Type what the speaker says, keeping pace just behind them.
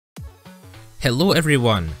Hello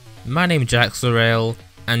everyone, my name is Sorrell,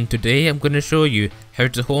 and today I'm going to show you how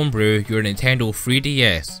to homebrew your Nintendo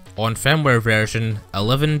 3DS on firmware version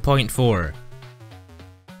 11.4.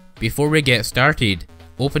 Before we get started,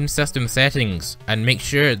 open system settings and make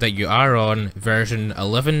sure that you are on version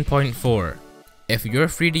 11.4. If your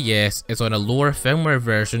 3DS is on a lower firmware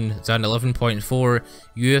version than 11.4,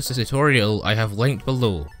 use the tutorial I have linked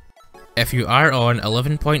below. If you are on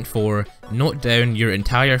 11.4, note down your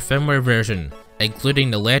entire firmware version,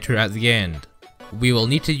 including the letter at the end. We will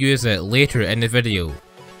need to use it later in the video.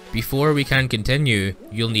 Before we can continue,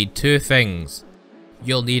 you'll need two things.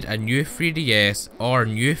 You'll need a new 3DS or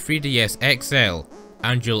new 3DS XL,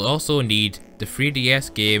 and you'll also need the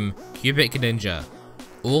 3DS game Cubic Ninja.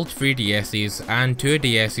 Old 3DSs and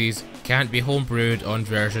 2DSs can't be homebrewed on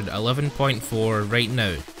version 11.4 right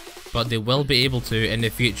now, but they will be able to in the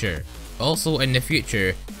future. Also in the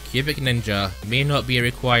future, Cubic Ninja may not be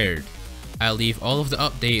required. I'll leave all of the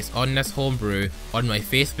updates on this homebrew on my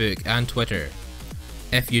Facebook and Twitter.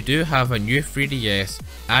 If you do have a new 3DS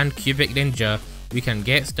and Cubic Ninja, we can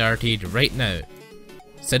get started right now.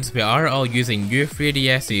 Since we are all using new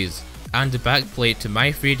 3DSs, and the backplate to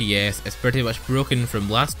my 3DS is pretty much broken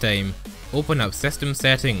from last time, open up System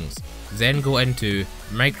Settings, then go into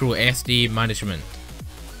Micro SD Management.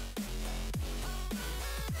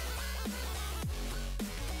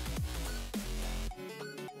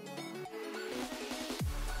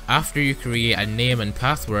 After you create a name and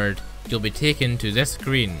password, you'll be taken to this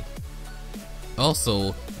screen.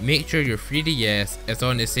 Also, make sure your 3DS is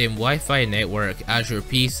on the same Wi-Fi network as your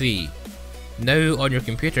PC. Now on your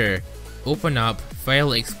computer, open up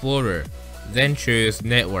File Explorer, then choose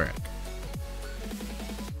Network.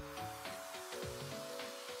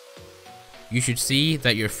 You should see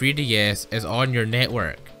that your 3DS is on your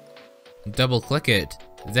network. Double click it,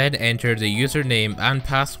 then enter the username and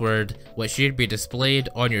password which should be displayed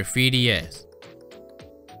on your 3DS.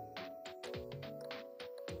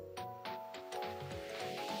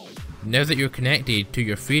 Now that you're connected to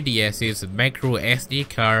your 3DS's micro SD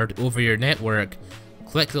card over your network,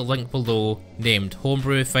 click the link below named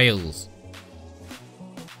Homebrew Files.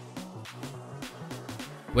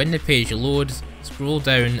 When the page loads, scroll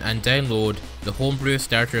down and download the Homebrew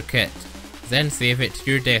Starter Kit, then save it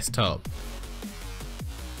to your desktop.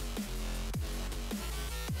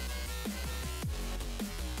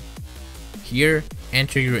 Here,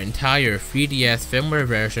 enter your entire 3DS firmware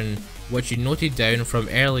version which you noted down from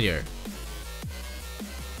earlier.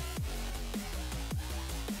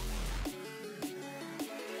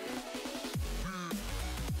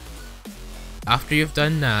 After you've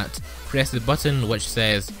done that, press the button which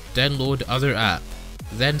says Download Other App,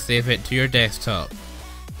 then save it to your desktop.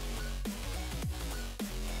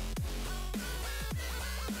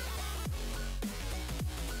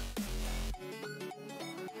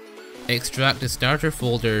 Extract the starter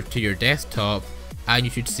folder to your desktop and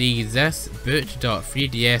you should see this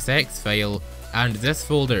boot.3dsx file and this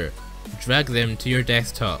folder. Drag them to your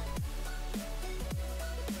desktop.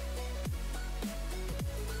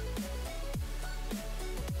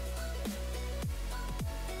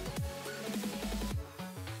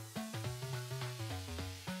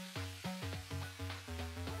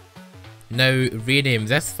 Now rename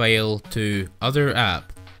this file to Other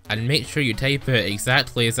App and make sure you type it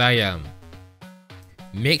exactly as I am.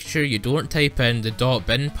 Make sure you don't type in the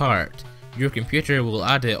 .bin part, your computer will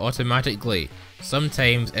add it automatically,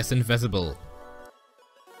 sometimes it's invisible.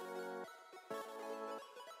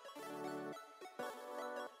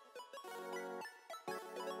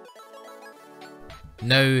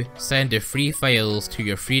 Now send the free files to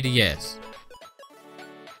your 3DS.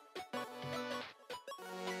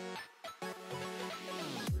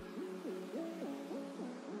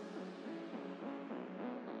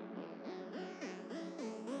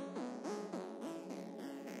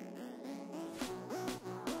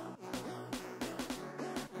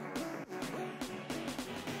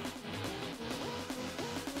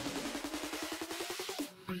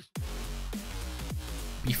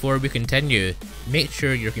 Before we continue, make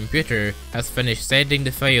sure your computer has finished sending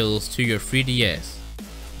the files to your 3DS.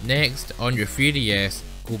 Next, on your 3DS,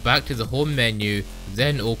 go back to the home menu,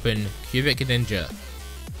 then open Cubic Ninja.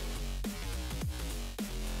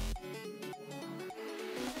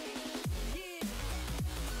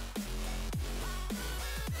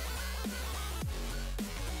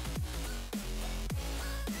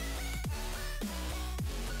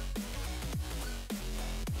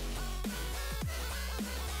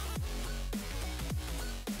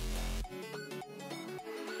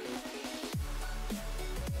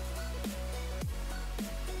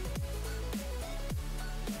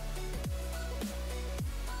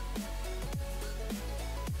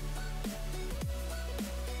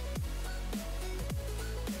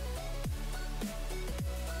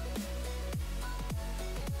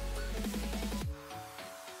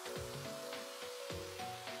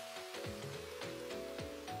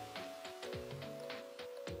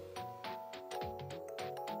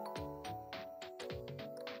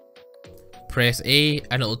 Press A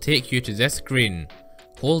and it will take you to this screen.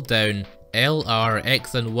 Hold down L, R,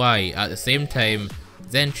 X and Y at the same time,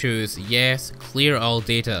 then choose Yes, Clear All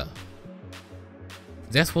Data.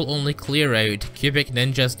 This will only clear out Cubic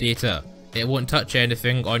Ninja's data. It won't touch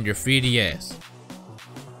anything on your 3DS.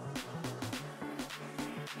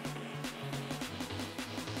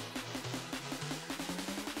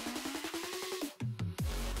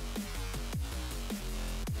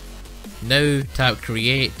 Now tap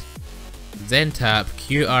Create, then tap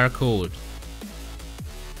QR Code.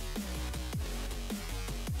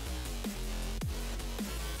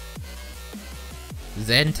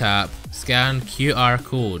 Then tap Scan QR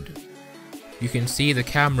Code. You can see the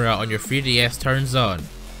camera on your 3DS turns on.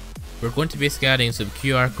 We're going to be scanning some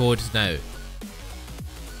QR codes now.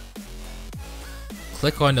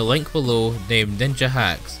 Click on the link below named Ninja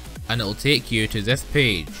Hacks and it will take you to this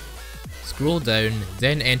page. Scroll down,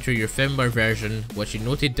 then enter your firmware version which you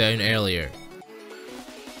noted down earlier.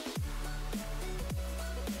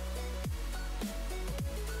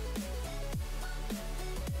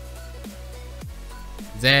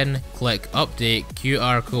 Then click Update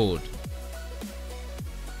QR Code.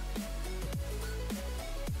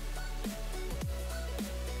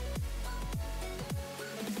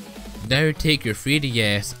 Now take your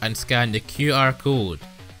 3DS and scan the QR code.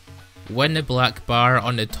 When the black bar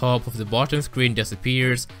on the top of the bottom screen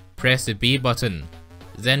disappears, press the B button,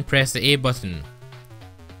 then press the A button.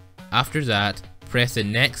 After that, press the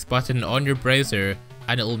next button on your browser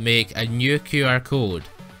and it will make a new QR code.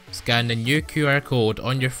 Scan the new QR code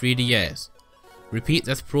on your 3DS. Repeat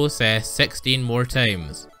this process 16 more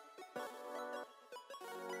times.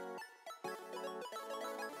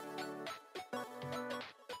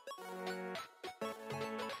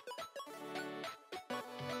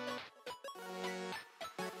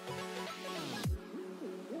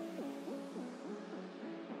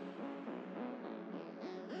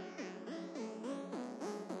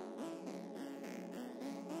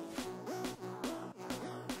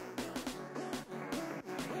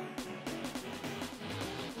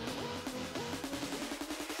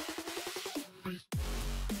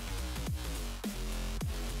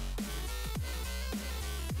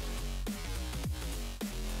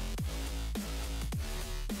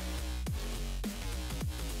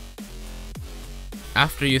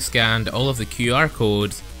 After you've scanned all of the QR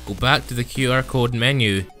codes, go back to the QR code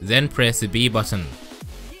menu, then press the B button.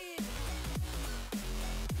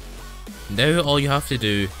 Now all you have to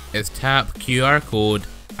do is tap QR code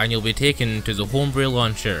and you'll be taken to the Homebrew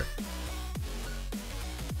launcher.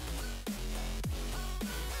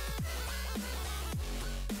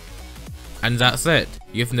 And that's it,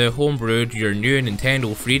 you've now homebrewed your new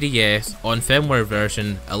Nintendo 3DS on firmware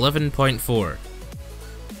version 11.4.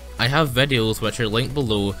 I have videos which are linked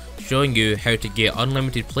below showing you how to get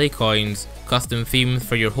unlimited PlayCoins, custom themes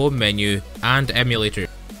for your home menu, and emulator.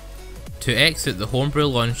 To exit the Homebrew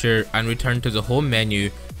launcher and return to the home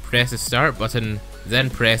menu, press the Start button,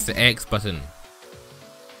 then press the X button.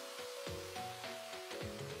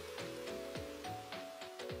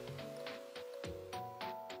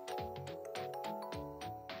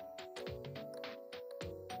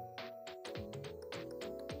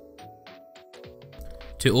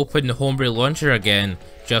 To open the Homebrew launcher again,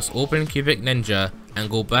 just open Cubic Ninja and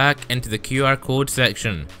go back into the QR code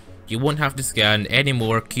section. You won't have to scan any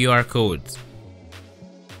more QR codes.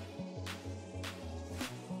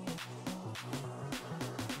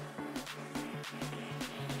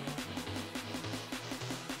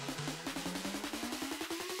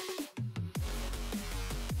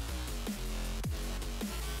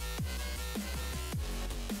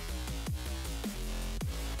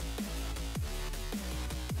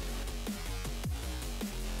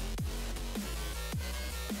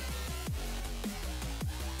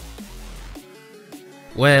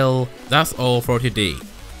 Well, that's all for today.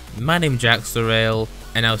 My name's Sorrell,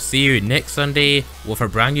 and I'll see you next Sunday with a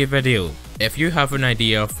brand new video. If you have an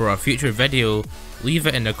idea for a future video, leave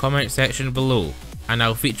it in the comment section below, and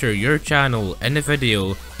I'll feature your channel in the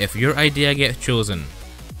video if your idea gets chosen.